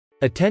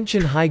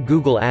Attention high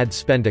Google Ads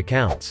spend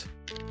accounts.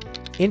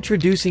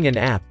 Introducing an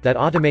app that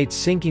automates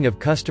syncing of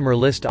customer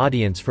list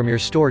audience from your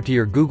store to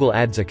your Google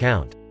Ads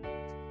account.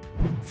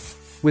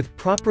 With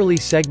properly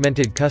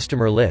segmented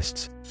customer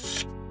lists,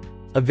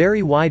 a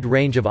very wide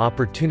range of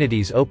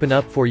opportunities open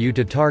up for you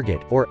to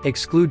target, or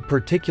exclude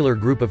particular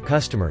group of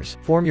customers,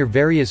 form your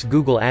various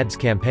Google Ads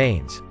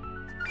campaigns.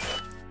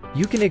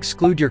 You can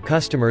exclude your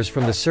customers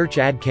from the search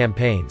ad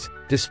campaigns,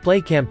 display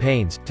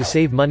campaigns, to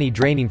save money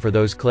draining for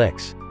those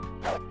clicks.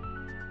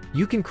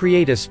 You can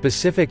create a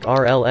specific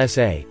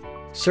RLSA,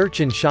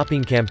 search and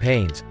shopping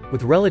campaigns,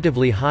 with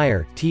relatively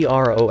higher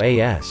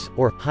TROAS,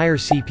 or higher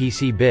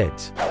CPC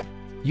bids.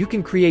 You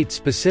can create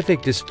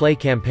specific display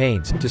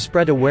campaigns, to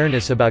spread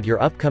awareness about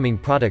your upcoming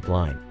product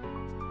line.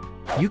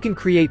 You can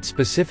create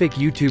specific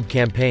YouTube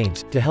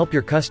campaigns, to help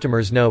your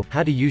customers know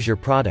how to use your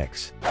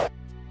products.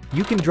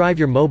 You can drive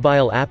your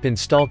mobile app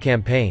install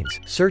campaigns,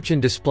 search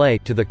and display,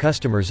 to the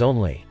customers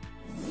only.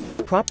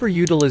 Proper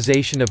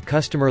utilization of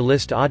customer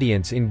list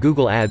audience in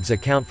Google Ads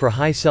account for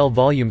high sell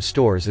volume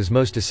stores is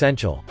most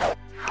essential.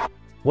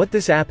 What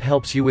this app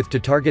helps you with to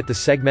target the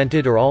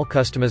segmented or all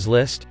customers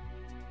list?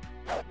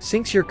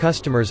 Syncs your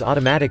customers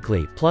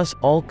automatically, plus,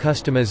 all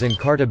customers and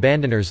cart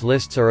abandoners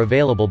lists are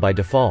available by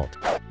default.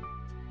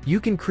 You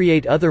can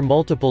create other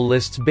multiple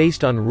lists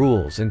based on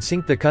rules and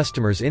sync the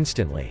customers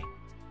instantly.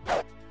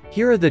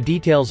 Here are the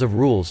details of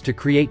rules to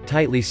create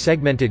tightly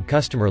segmented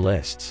customer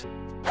lists.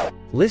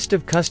 List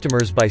of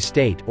customers by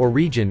state or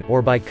region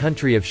or by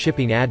country of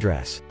shipping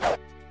address.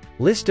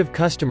 List of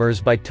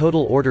customers by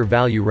total order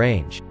value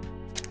range.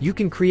 You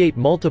can create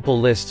multiple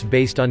lists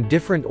based on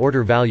different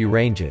order value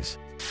ranges.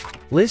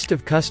 List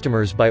of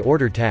customers by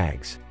order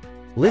tags.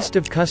 List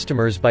of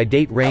customers by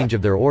date range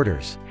of their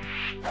orders.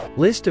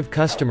 List of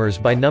customers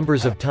by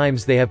numbers of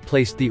times they have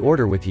placed the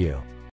order with you.